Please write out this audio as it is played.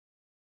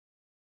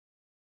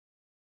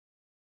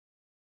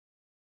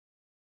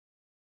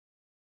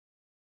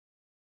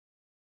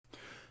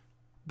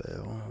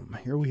Boom.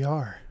 Here we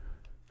are.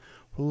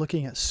 We're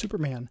looking at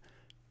Superman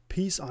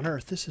Peace on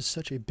Earth. This is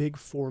such a big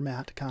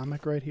format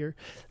comic right here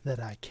that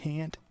I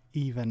can't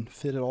even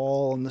fit it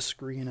all on the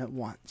screen at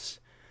once.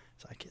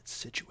 So I get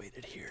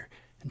situated here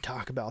and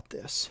talk about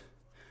this.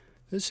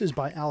 This is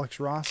by Alex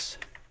Ross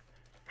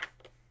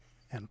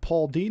and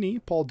Paul Dini.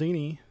 Paul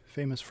Dini,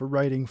 famous for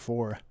writing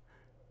for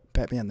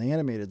Batman the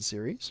Animated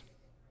Series.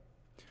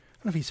 I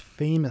don't know if he's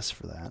famous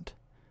for that,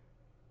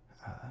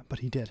 but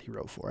he did. He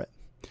wrote for it.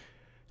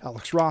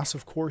 Alex Ross,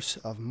 of course,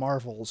 of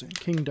Marvel's and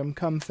Kingdom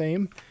Come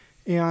fame,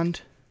 and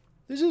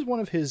this is one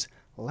of his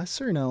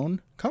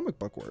lesser-known comic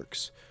book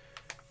works.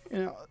 You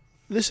know,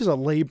 this is a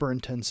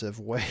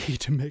labor-intensive way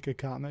to make a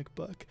comic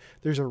book.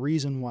 There's a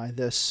reason why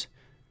this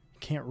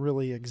can't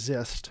really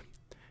exist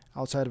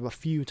outside of a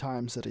few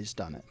times that he's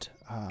done it.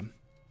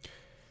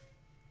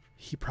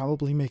 He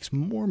probably makes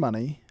more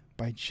money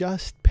by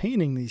just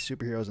painting these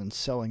superheroes and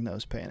selling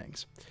those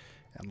paintings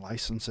and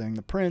licensing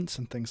the prints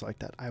and things like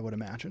that, I would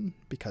imagine,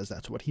 because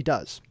that's what he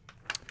does.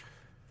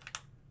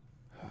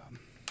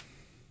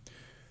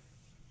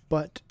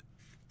 But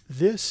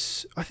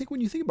this, I think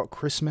when you think about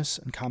Christmas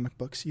and comic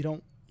books, you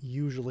don't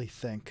usually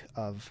think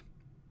of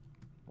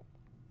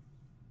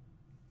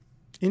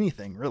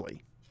anything,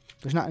 really.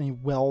 There's not any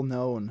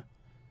well-known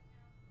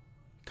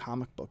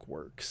comic book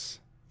works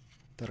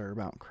that are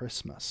about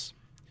Christmas.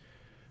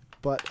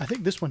 But I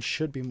think this one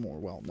should be more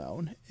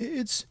well-known.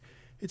 It's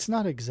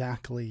not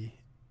exactly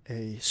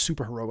a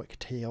superheroic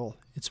tale.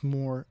 It's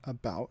more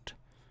about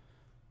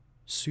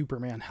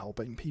Superman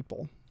helping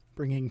people,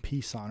 bringing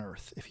peace on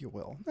Earth, if you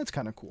will. That's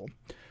kind of cool.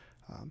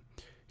 You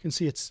can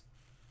see it's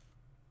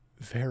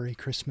very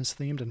Christmas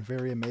themed and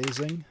very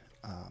amazing.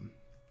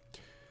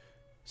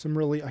 Some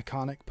really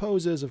iconic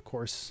poses, of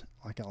course,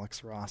 like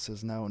Alex Ross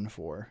is known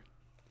for.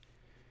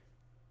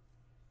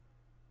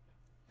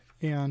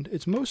 And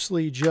it's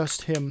mostly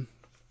just him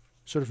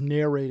sort of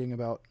narrating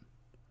about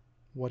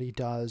what he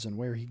does and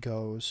where he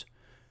goes.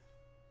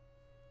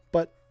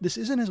 But this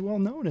isn't as well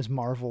known as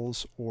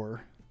Marvel's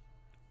or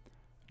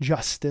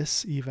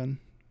Justice, even.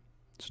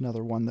 It's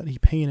another one that he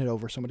painted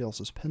over somebody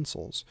else's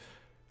pencils.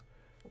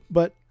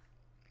 But,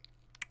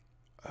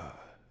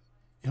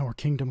 you know, or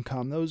Kingdom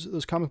Come,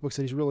 those comic books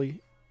that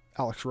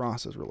Alex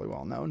Ross is really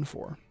well known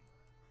for,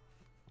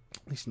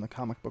 at least in the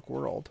comic book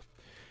world.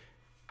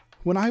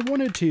 When I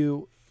wanted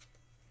to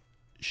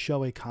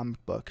show a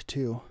comic book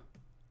to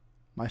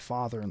my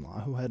father-in-law,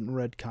 who hadn't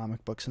read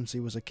comic books since he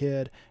was a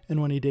kid, and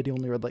when he did, he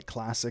only read like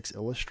classics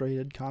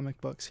illustrated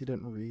comic books. He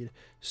didn't read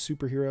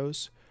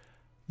superheroes.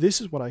 This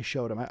is what I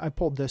showed him. I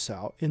pulled this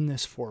out in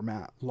this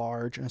format,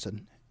 large, and I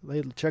said,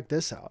 "Hey, check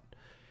this out."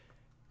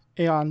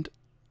 And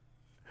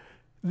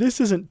this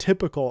isn't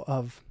typical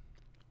of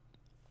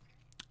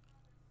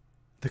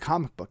the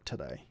comic book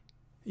today.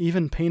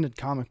 Even painted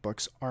comic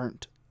books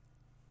aren't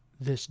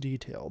this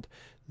detailed.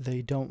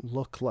 They don't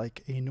look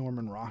like a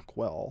Norman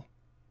Rockwell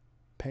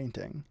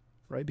painting,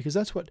 right? Because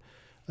that's what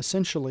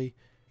essentially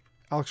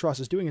Alex Ross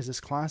is doing, is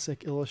this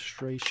classic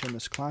illustration,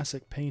 this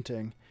classic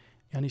painting,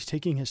 and he's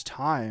taking his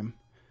time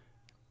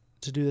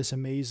to do this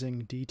amazing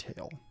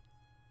detail,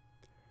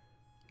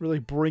 really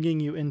bringing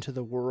you into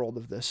the world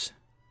of this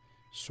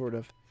sort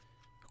of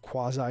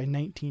quasi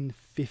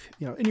 1950,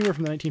 you know, anywhere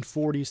from the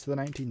 1940s to the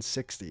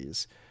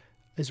 1960s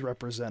is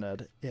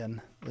represented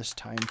in this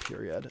time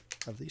period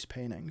of these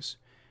paintings.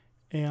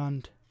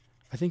 And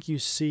I think you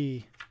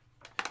see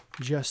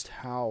just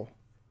how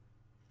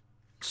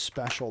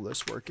special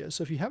this work is.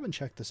 So if you haven't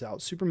checked this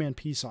out, Superman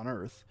Peace on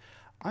Earth,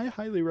 I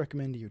highly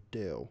recommend you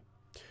do.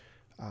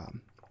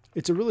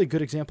 It's a really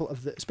good example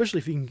of the, especially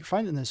if you can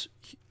find it in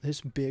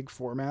this big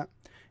format,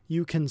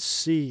 you can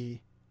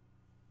see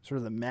sort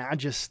of the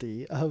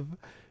majesty of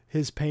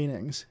his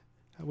paintings.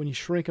 When you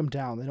shrink them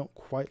down, they don't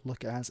quite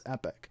look as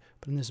epic,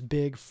 but in this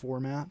big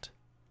format,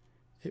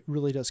 it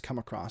really does come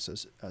across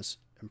as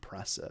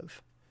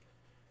impressive.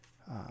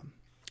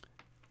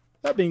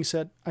 That being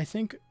said, I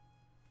think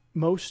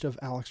most of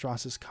Alex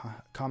Ross's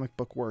comic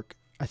book work,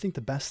 I think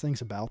the best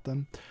things about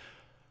them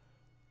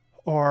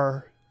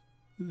are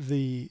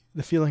the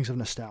feelings of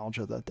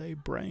nostalgia that they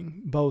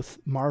bring, both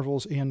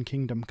Marvel's and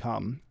Kingdom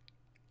Come.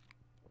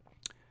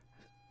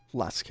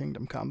 Less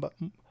Kingdom Come, but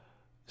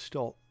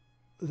still,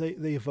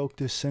 they evoke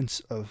this sense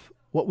of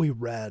what we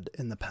read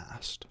in the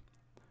past,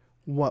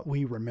 what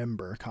we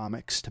remember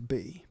comics to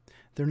be.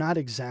 They're not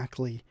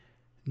exactly,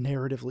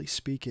 narratively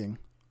speaking,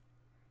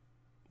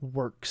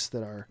 works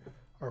that are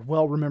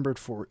well remembered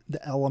for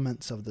the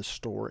elements of the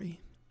story.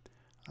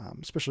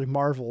 Especially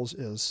Marvel's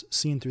is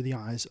seen through the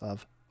eyes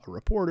of a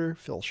reporter,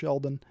 Phil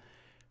Sheldon,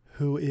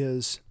 who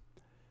is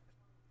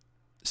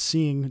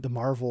seeing the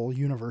Marvel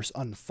universe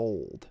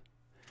unfold.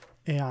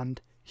 And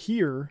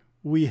here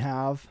we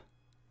have,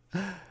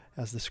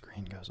 as the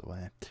screen goes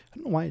away, I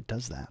don't know why it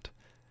does that.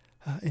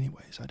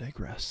 Anyways, I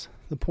digress.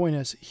 The point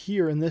is,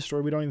 here in this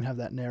story, we don't even have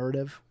that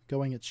narrative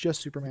going. It's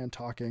just Superman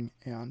talking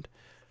and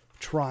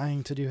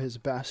trying to do his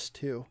best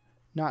to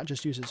not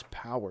just use his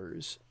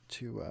powers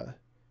to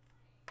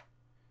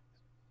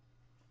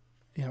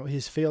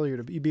his failure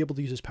to be able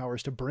to use his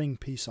powers to bring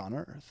peace on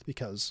Earth,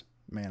 because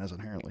man is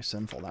inherently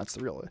sinful. That's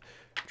the real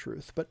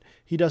truth. But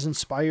he does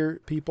inspire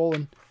people,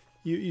 and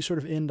you sort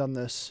of end on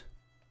this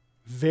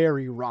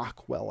very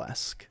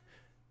Rockwell-esque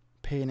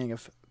painting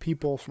of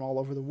people from all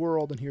over the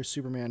world, and here's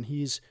Superman.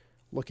 He's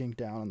looking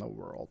down on the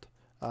world,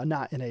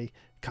 not in a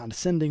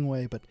condescending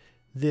way, but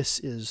this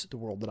is the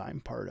world that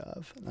I'm part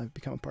of, and I've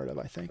become a part of,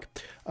 I think.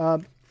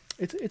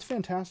 It's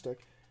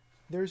fantastic.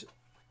 There's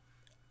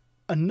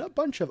a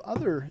bunch of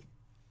other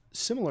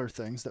similar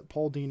things that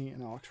Paul Dini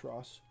and Alex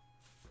Ross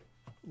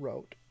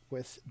wrote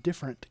with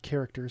different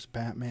characters: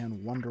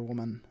 Batman, Wonder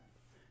Woman,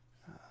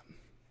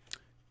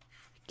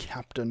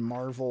 Captain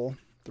Marvel,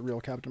 the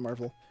real Captain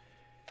Marvel,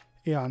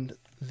 and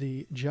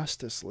the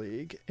Justice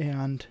League.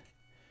 And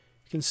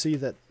you can see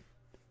that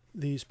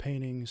these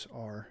paintings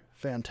are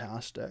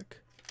fantastic,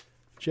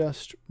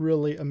 just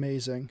really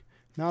amazing.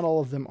 Not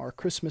all of them are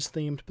Christmas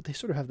themed, but they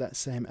sort of have that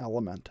same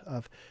element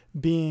of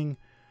being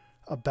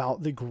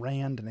about the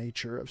grand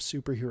nature of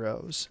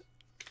superheroes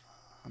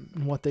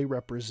and what they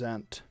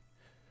represent,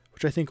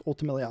 which I think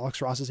ultimately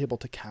Alex Ross is able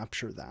to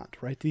capture that,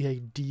 right? The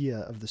idea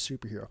of the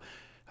superhero.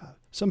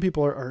 Some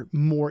people are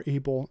more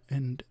able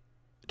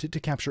to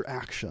capture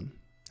action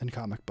in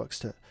comic books,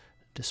 to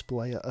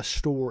display a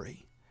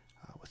story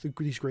with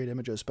these great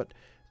images, but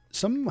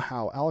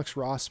somehow Alex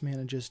Ross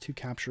manages to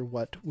capture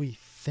what we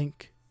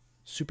think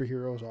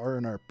superheroes are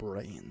in our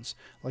brains.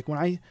 Like when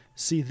I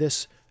see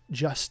this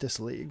Justice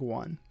League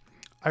one,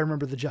 I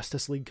remember the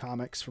Justice League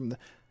comics from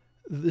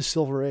the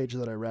Silver Age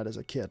that I read as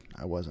a kid.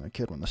 I wasn't a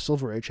kid when the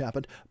Silver Age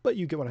happened, but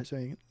you get what I'm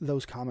saying.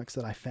 Those comics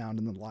that I found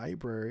in the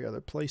library, other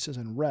places,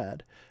 and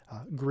read.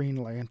 Green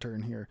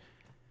Lantern here,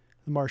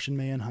 the Martian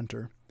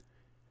Manhunter.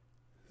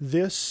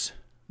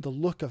 The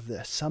look of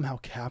this somehow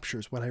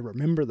captures what I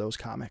remember those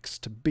comics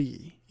to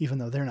be, even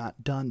though they're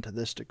not done to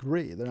this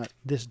degree. They're not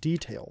this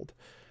detailed.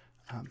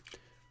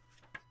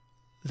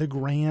 The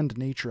grand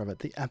nature of it,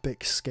 the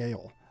epic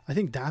scale. I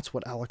think that's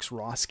what Alex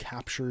Ross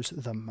captures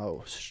the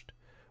most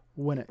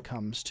when it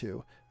comes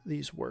to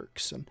these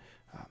works. And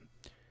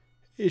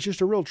it's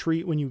just a real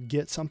treat when you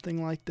get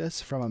something like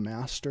this from a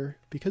master,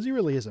 because he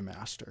really is a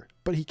master,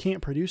 but he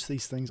can't produce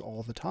these things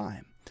all the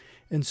time.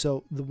 And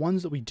so the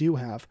ones that we do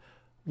have,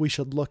 we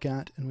should look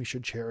at and we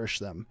should cherish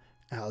them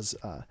as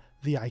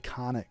the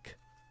iconic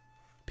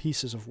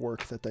pieces of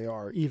work that they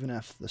are, even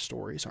if the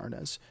stories aren't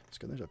as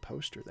good. There's a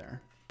poster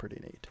there. Pretty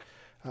neat.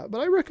 But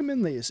I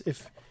recommend these.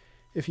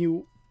 If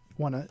you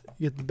want to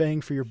get the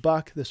bang for your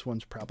buck, this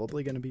one's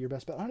probably going to be your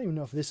best bet. I don't even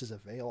know if this is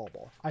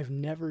available. I've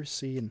never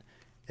seen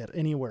it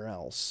anywhere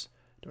else.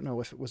 Don't know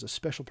if it was a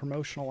special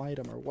promotional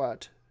item or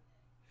what,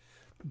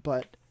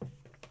 but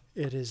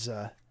it is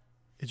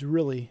it's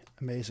really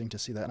amazing to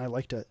see that. And I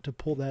like to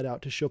pull that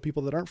out to show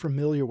people that aren't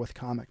familiar with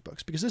comic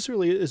books, because this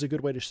really is a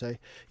good way to say,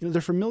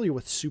 they're familiar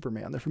with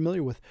Superman. They're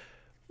familiar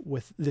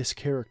with this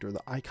character, the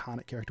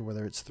iconic character,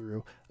 whether it's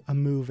through a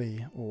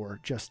movie or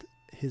just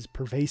his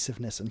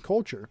pervasiveness in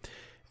culture.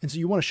 And so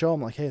you want to show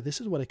them, like, hey, this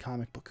is what a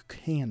comic book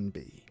can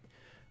be.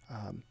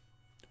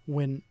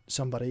 When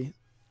somebody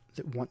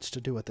that wants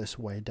to do it this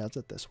way does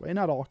it this way.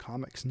 Not all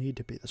comics need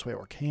to be this way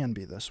or can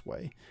be this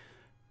way.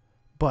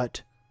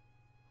 But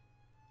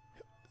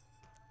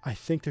I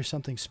think there's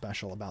something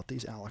special about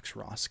these Alex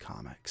Ross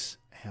comics.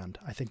 And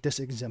I think this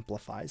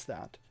exemplifies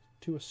that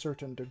to a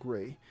certain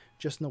degree,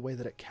 just in the way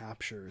that it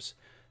captures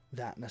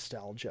that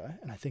nostalgia.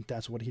 And I think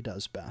that's what he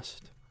does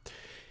best.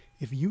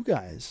 If you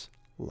guys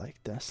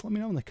like this, let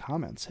me know in the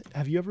comments.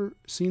 Have you ever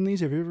seen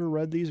these? Have you ever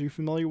read these? Are you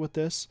familiar with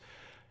this?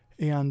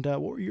 And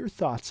what were your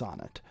thoughts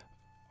on it?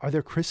 Are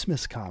there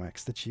Christmas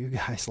comics that you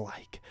guys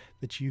like,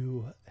 that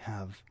you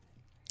have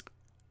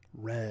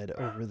read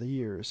over the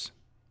years?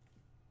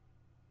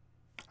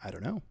 I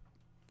don't know.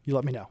 You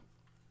let me know.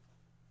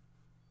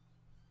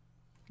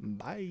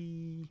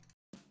 Bye.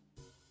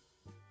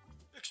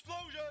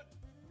 Explosion!